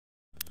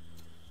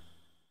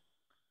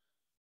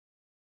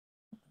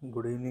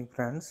Good evening,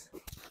 friends.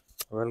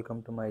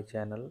 Welcome to my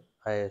channel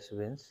IS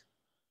Wins.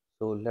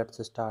 So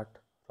let's start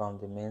from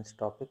the mains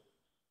topic.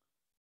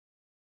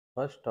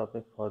 First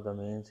topic for the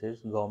mains is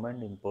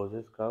government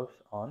imposes curbs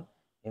on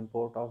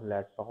import of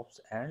laptops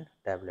and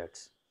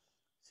tablets.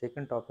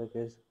 Second topic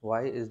is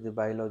why is the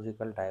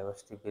biological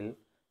diversity bill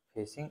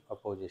facing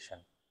opposition.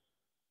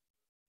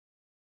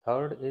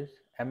 Third is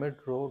amid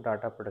row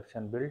data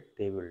protection bill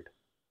tabled.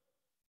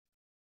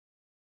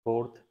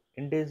 Fourth,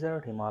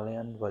 endangered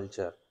Himalayan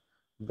vulture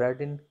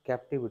bred in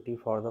captivity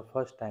for the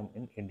first time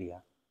in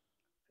India.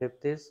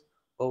 Fifth is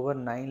over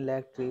 9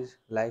 lakh trees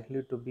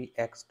likely to be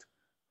axed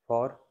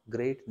for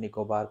Great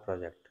Nicobar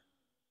project.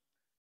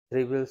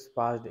 Three bills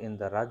passed in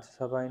the Rajya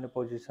Sabha in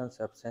opposition's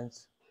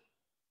absence.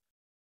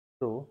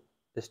 So,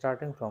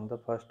 starting from the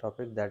first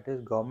topic, that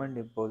is government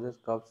imposes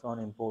curbs on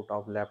import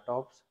of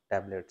laptops,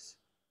 tablets.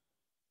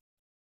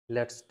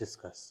 Let's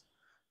discuss.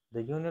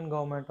 The Union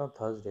government on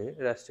Thursday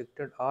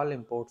restricted all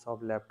imports of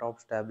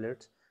laptops,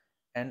 tablets,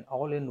 and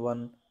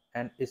all-in-one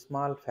and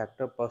small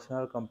factor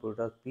personal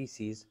computers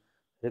 (PCs),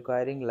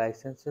 requiring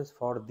licenses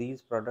for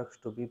these products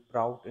to be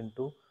brought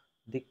into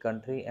the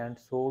country and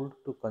sold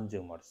to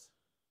consumers.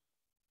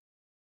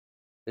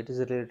 It is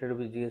related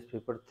with GS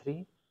paper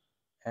 3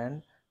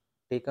 and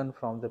taken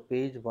from the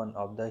page 1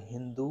 of the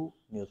Hindu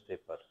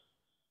newspaper.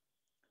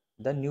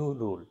 The new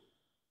rule.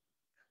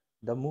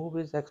 The move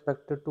is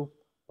expected to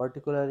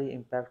particularly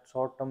impact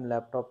short-term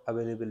laptop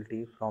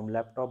availability from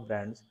laptop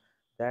brands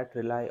that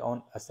rely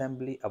on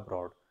assembly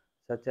abroad,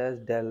 such as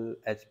Dell,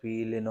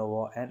 HP,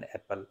 Lenovo, and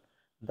Apple.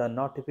 The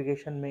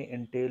notification may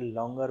entail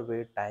longer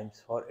wait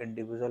times for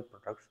individual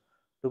products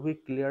to be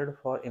cleared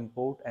for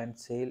import and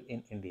sale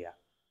in India.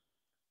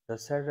 The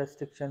said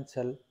restriction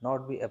shall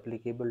not be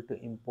applicable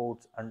to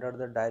imports under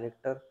the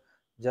Director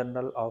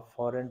General of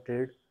Foreign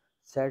Trade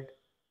said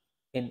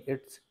in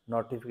its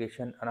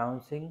notification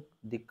announcing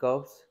the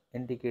curbs,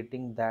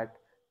 indicating that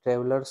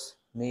travelers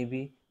may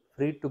be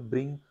free to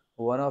bring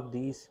one of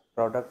these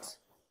products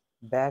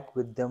back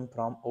with them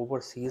from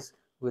overseas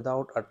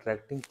without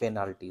attracting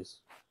penalties.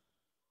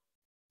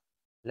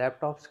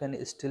 Laptops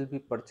can still be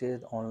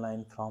purchased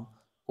online from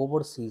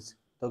overseas,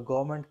 the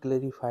government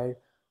clarified.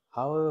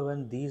 However,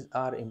 when these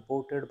are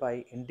imported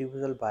by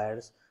individual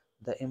buyers,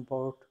 the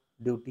import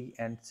duty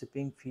and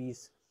shipping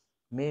fees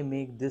may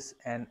make this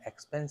an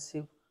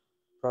expensive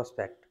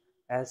prospect,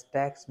 as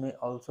tax may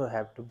also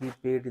have to be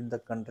paid in the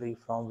country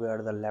from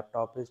where the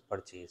laptop is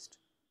purchased.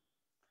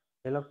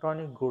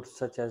 Electronic goods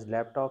such as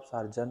laptops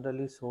are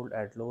generally sold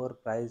at lower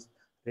price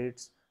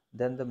rates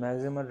than the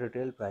maximum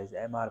retail price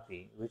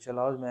 (MRP), which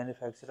allows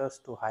manufacturers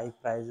to hike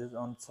prices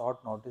on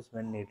short notice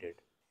when needed.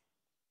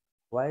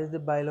 Why is the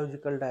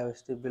biological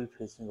diversity bill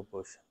facing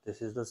opposition?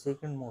 This is the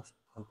second most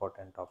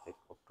important topic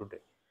of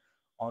today.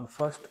 On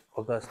 1st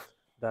August,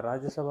 the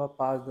Rajya Sabha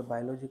passed the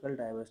Biological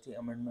Diversity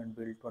Amendment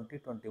Bill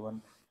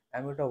 2021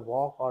 amid a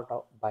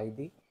walkout by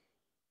the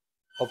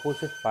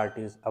opposite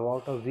parties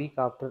about a week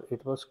after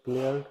it was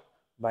cleared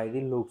by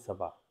the Lok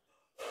Sabha.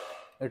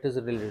 It is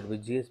related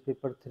with GS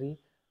paper 3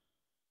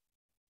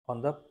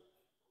 on the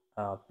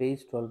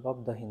page 12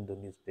 of the Hindu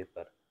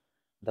newspaper.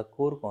 The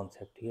core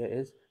concept here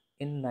is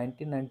in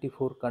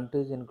 1994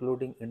 countries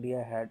including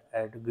India had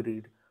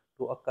agreed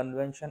to a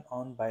convention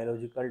on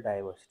biological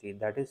diversity,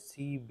 that is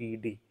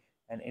CBD,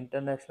 an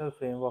international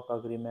framework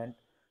agreement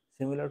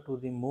similar to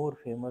the more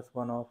famous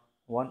one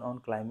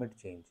on climate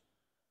change.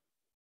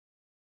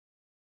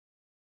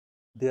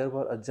 There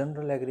were a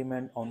general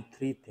agreement on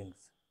three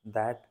things: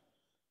 that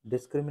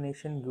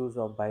discrimination use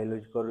of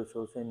biological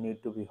resources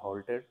need to be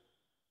halted.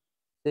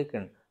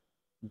 Second,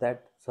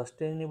 that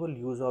sustainable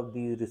use of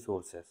these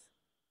resources.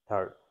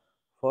 Third,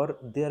 for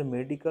their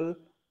medical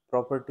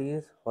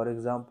properties, for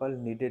example,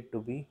 needed to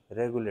be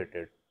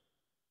regulated.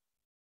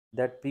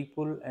 That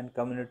people and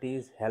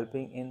communities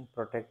helping in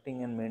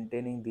protecting and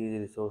maintaining these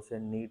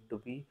resources need to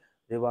be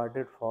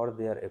rewarded for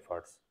their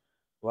efforts.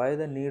 Why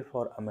the need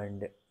for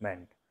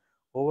amendment?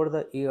 Over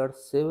the years,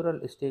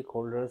 several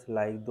stakeholders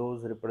like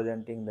those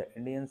representing the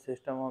Indian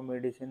system of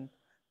medicine,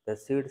 the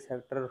seed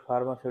sector,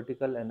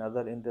 pharmaceutical and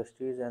other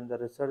industries, and the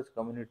research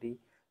community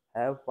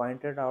have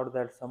pointed out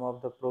that some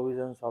of the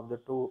provisions of the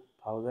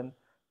 2002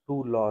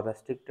 law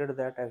restricted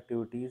that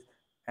activities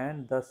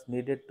and thus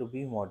needed to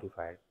be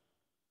modified.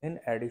 In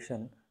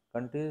addition,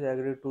 countries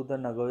agreed to the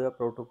Nagoya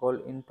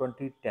Protocol in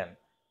 2010,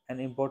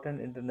 an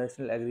important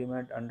international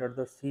agreement under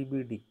the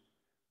CBD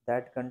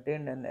that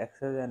contained an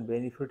access and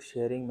benefit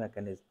sharing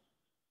mechanism.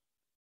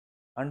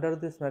 Under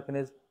this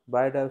mechanism,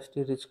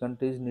 biodiversity rich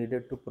countries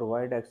needed to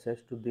provide access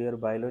to their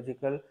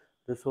biological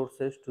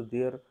resources to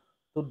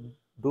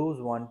those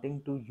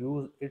wanting to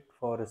use it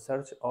for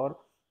research or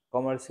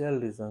commercial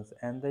reasons,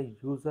 and the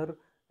user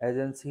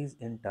agencies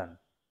in turn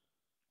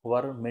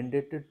were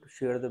mandated to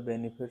share the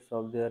benefits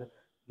of their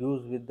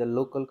use with the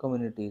local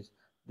communities.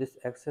 This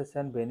access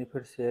and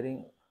benefit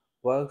sharing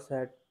works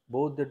at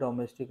both the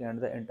domestic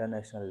and the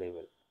international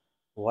level.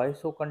 Why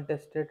so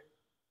contested?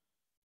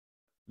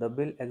 The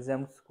bill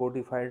exempts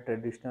codified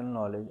traditional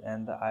knowledge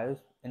and the IS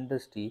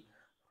industry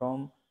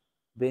from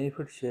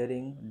benefit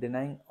sharing,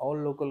 denying all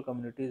local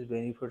communities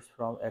benefits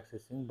from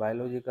accessing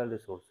biological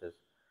resources.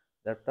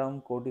 The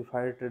term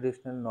codified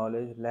traditional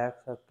knowledge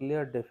lacks a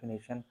clear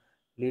definition,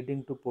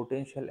 leading to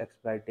potential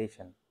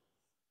exploitation.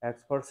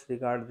 Experts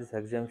regard this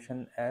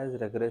exemption as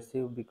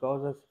regressive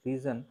because the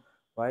reason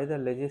why the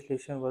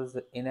legislation was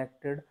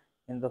enacted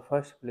in the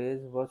first place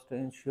was to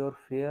ensure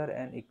fair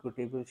and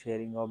equitable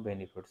sharing of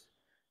benefits.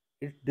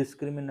 It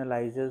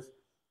discriminalizes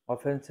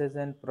offenses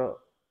and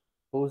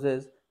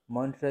proposes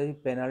monetary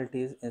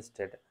penalties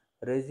instead,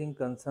 raising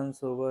concerns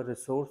over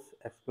resource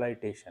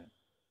exploitation.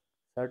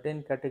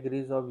 Certain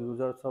categories of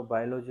users of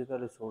biological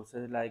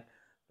resources, like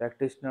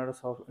practitioners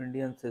of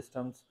Indian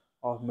systems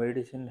of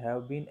medicine,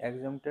 have been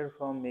exempted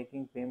from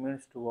making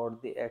payments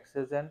toward the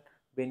access and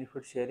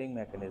benefit sharing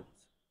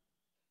mechanisms.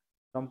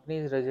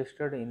 Companies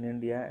registered in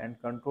India and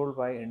controlled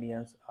by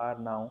Indians are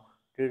now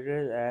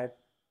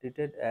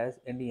treated as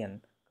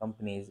Indian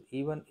companies,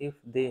 even if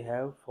they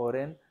have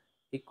foreign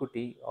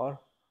equity or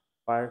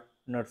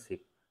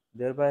partnership,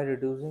 thereby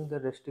reducing the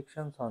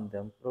restrictions on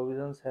them.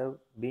 Provisions have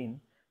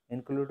been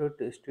included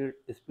to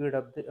speed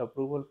up the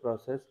approval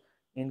process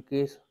in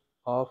case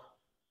of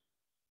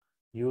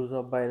use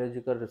of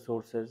biological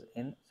resources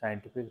in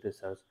scientific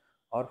research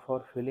or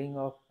for filling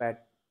of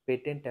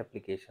patent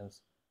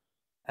applications.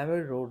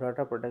 Amid Row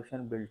Data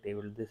Protection Bill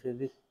table, this is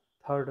the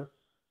third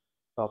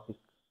topic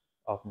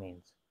of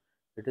mains.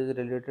 It is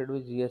related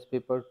with GS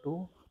paper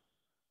 2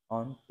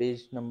 on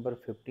page number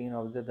 15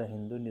 of the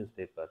Hindu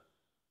newspaper.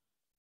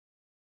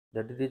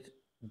 The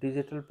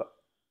Digital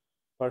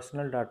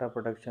Personal Data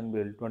Protection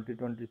Bill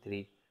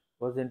 2023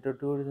 was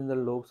introduced in the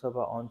Lok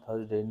Sabha on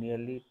Thursday,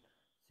 nearly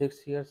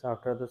 6 years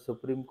after the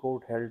Supreme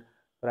Court held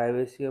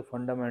privacy a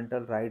fundamental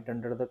right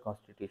under the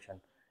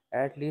Constitution.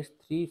 At least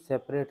three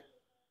separate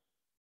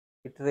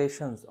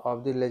iterations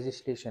of the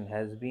legislation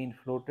has been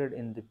floated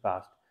in the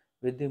past,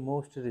 with the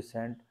most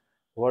recent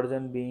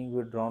version being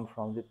withdrawn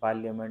from the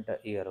parliament a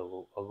year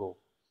ago.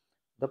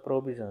 The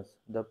provisions.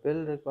 The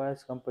bill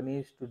requires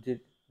companies to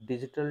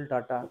digital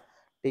data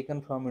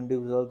taken from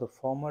individuals, the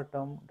former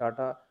term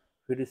data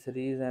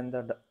fiduciaries and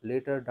the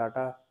later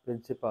data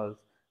principals,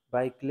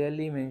 by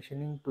clearly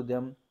mentioning to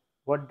them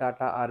what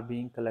data are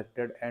being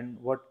collected and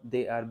what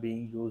they are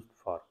being used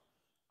for,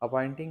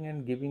 appointing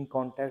and giving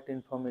contact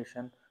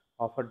information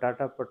of a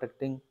data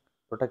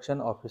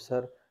protection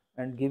officer,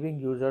 and giving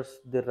users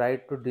the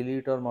right to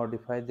delete or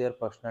modify their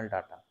personal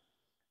data.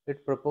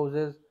 It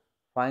proposes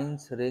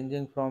fines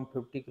ranging from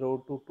 50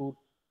 crore to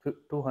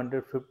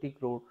 250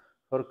 crore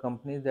for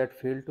companies that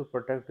fail to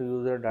protect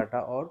user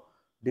data or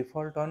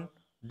default on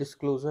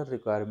disclosure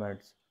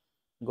requirements.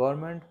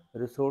 Government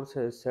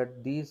resources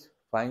said these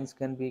fines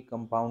can be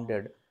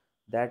compounded,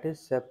 that is,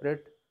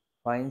 separate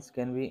fines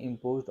can be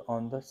imposed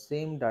on the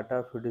same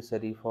data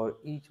fiduciary for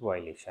each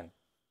violation.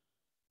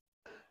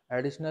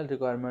 Additional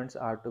requirements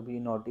are to be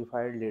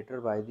notified later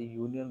by the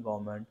Union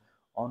government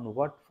on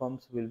what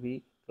firms will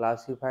be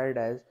classified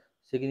as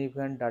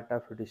significant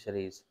data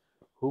fiduciaries,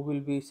 who will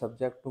be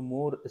subject to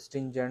more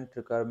stringent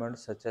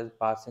requirements such as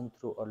passing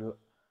through a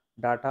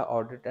data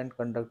audit and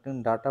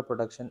conducting data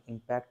protection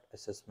impact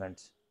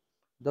assessments.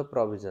 The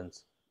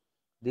provisions.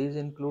 These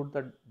include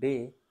the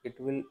day it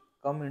will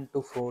come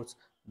into force,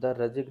 the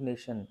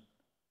the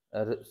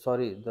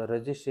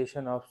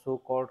registration of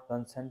so-called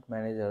consent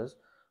managers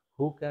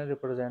who can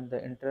represent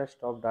the interest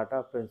of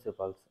data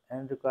principals,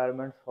 and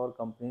requirements for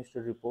companies to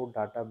report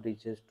data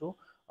breaches to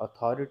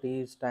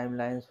authorities,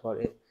 timelines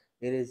for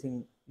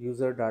erasing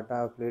user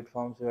data,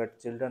 platforms where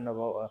children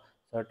above a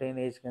certain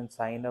age can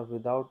sign up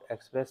without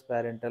express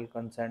parental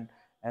consent,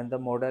 and the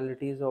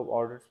modalities of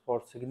audits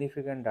for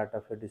significant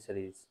data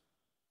fiduciaries.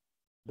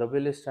 The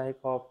bill strike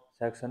of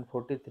Section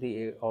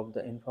 43A of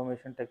the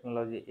Information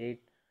Technology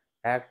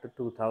Act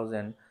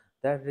 2000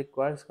 that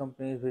requires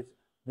companies which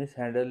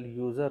mishandle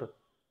user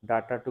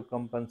data to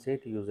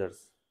compensate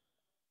users.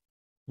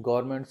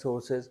 Government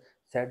sources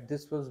said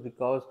this was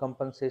because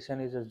compensation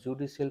is a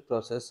judicial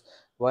process,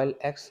 while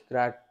ex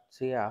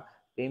gratia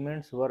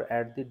payments were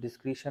at the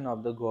discretion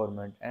of the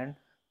government, and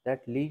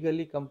that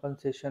legally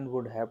compensation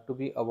would have to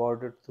be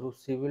awarded through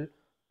civil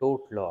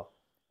tort law.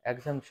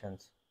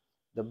 Exemptions.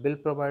 The bill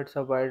provides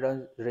a wide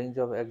range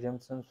of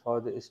exemptions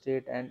for the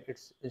state and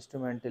its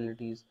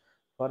instrumentalities.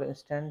 For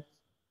instance,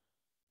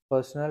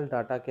 personal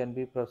data can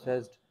be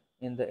processed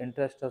in the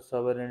interest of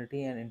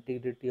sovereignty and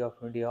integrity of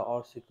India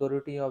or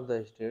security of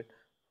the state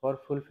for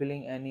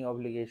fulfilling any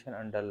obligation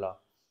under law.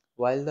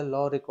 While the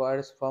law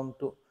requires firms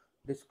to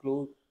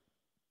disclose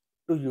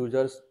to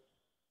users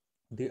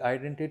the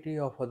identity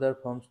of other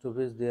firms to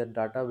which their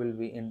data will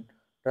be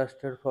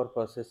entrusted for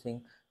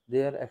processing,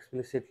 they are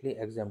explicitly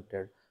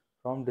exempted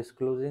from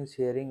disclosing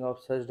sharing of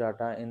such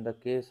data in the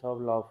case of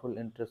lawful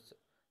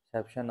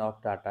interception of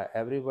data.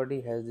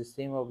 Everybody has the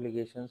same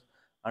obligations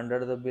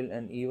under the bill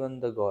and even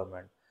the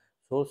government.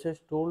 Sources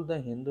told the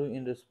Hindu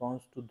in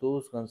response to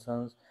those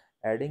concerns,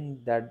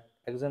 adding that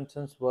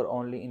exemptions were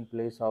only in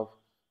place of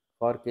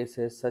for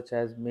cases such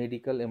as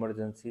medical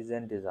emergencies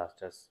and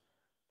disasters.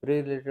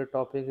 Three related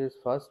topics is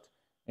first,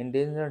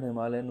 endangered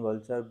Himalayan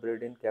vulture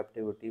bred in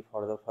captivity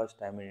for the first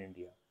time in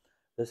India.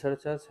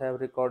 Researchers have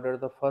recorded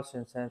the first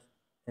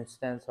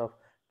instance of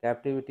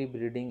captivity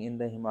breeding in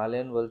the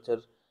Himalayan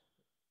vulture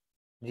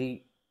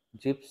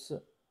Gyps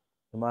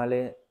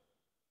himalayensis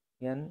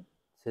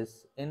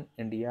in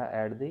India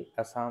at the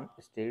Assam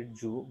State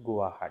Zoo,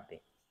 Guwahati.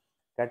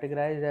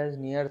 Categorized as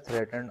near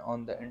threatened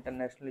on the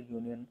International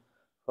Union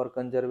for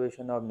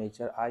Conservation of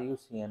Nature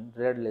 (IUCN)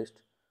 Red List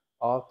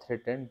of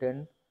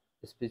Threatened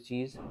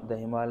Species, the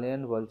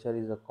Himalayan vulture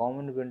is a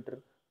common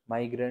winter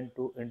migrant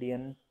to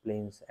Indian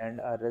plains and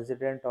a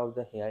resident of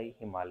the high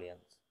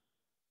Himalayas.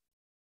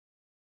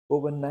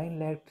 Over 9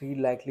 lakh trees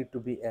likely to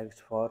be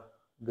axed for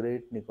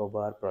Great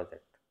Nicobar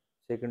project.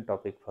 Second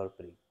topic for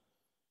pre.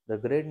 The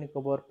Great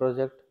Nicobar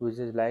project, which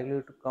is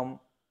likely to come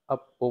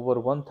up over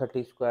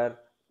 130 square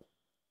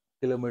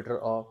kilometer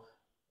of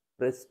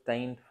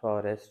pristine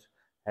forest,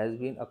 has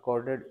been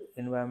accorded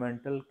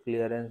environmental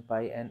clearance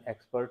by an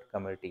expert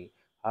committee.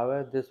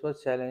 However, this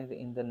was challenged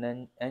in the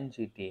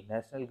NGT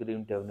National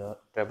Green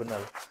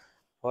Tribunal,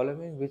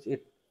 following which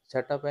it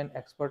set up an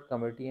expert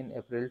committee in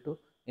April to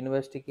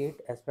investigate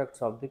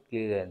aspects of the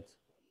clearance.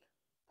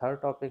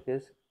 Third topic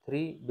is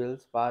three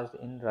bills passed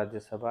in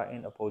Rajya Sabha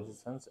in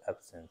opposition's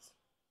absence.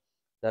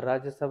 The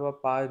Rajya Sabha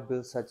passed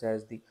bills such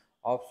as the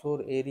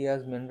Offshore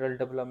Areas Mineral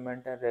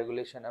Development and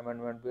Regulation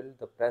Amendment Bill,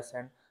 the Press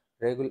and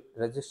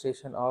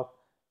Registration of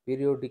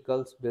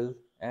Periodicals Bill,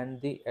 and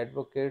the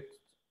Advocates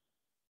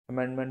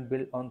Amendment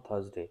Bill on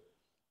Thursday.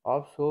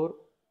 Offshore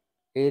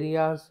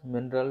Areas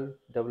Mineral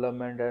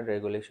Development and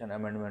Regulation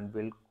Amendment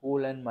Bill.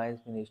 Coal and Mines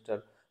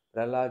Minister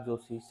Prahlad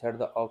Joshi said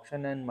the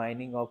auction and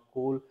mining of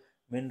coal,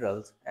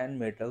 minerals, and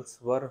metals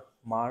were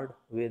marred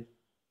with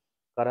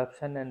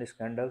corruption and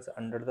scandals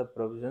under the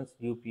provisions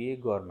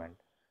UPA government.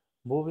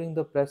 Moving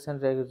the Press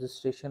and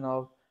Registration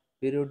of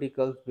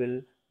Periodicals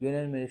Bill,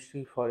 Union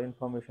Ministry for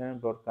Information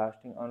and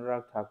Broadcasting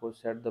Anurag Thakur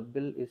said the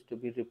bill is to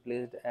be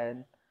replaced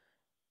an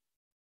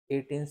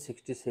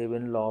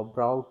 1867 law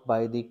brought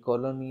by the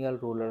colonial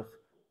rulers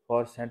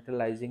for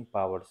centralizing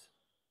powers.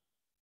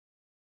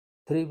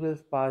 Three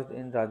bills passed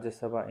in Rajya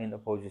Sabha in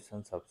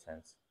opposition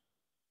substance.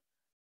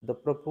 The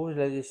proposed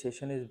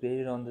legislation is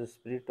based on the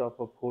spirit of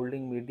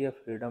upholding media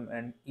freedom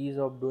and ease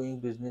of doing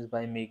business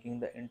by making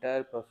the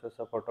entire process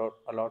of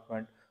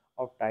allotment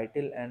of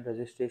title and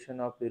registration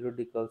of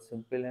periodicals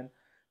simple and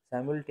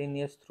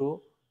simultaneous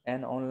through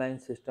an online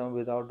system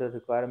without the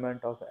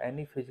requirement of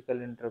any physical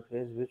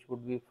interface, which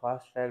would be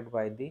fast-tracked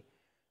by the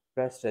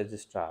press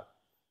registrar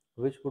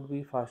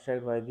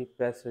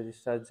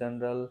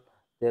General,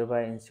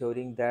 thereby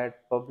ensuring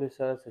that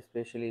publishers,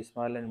 especially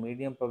small and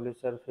medium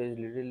publishers, face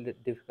little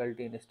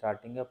difficulty in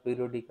starting a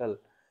periodical.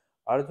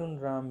 Arjun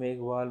Ram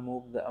Meghwal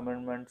moved the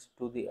amendments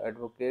to the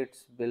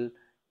Advocates Bill.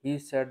 He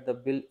said the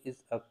bill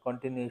is a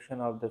continuation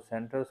of the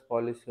centre's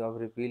policy of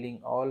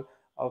repealing all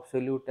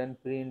absolute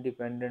and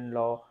pre-independent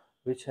law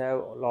which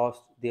have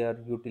lost their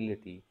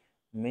utility.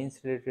 Mains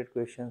related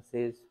question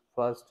says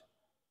first,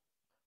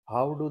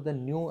 how do the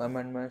new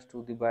amendments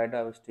to the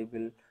biodiversity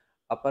bill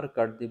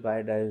uppercut the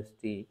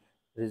biodiversity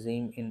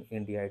regime in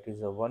India? It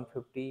is a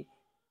 150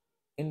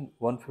 in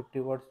 150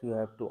 words you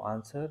have to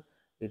answer.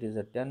 It is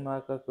a 10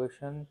 marker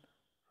question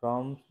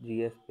from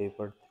GS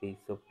paper 3.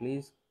 So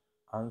please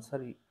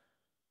answer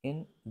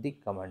in the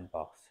comment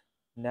box.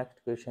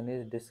 Next question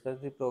is discuss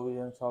the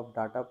provisions of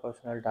Data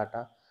Personal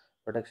Data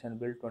Protection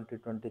Bill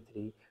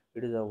 2023.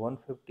 It is a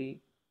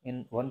 150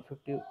 in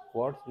 150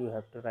 words you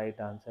have to write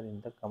answer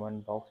in the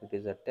comment box. It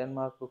is a 10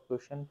 mark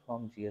question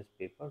from GS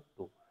paper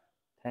 2.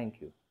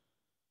 Thank you.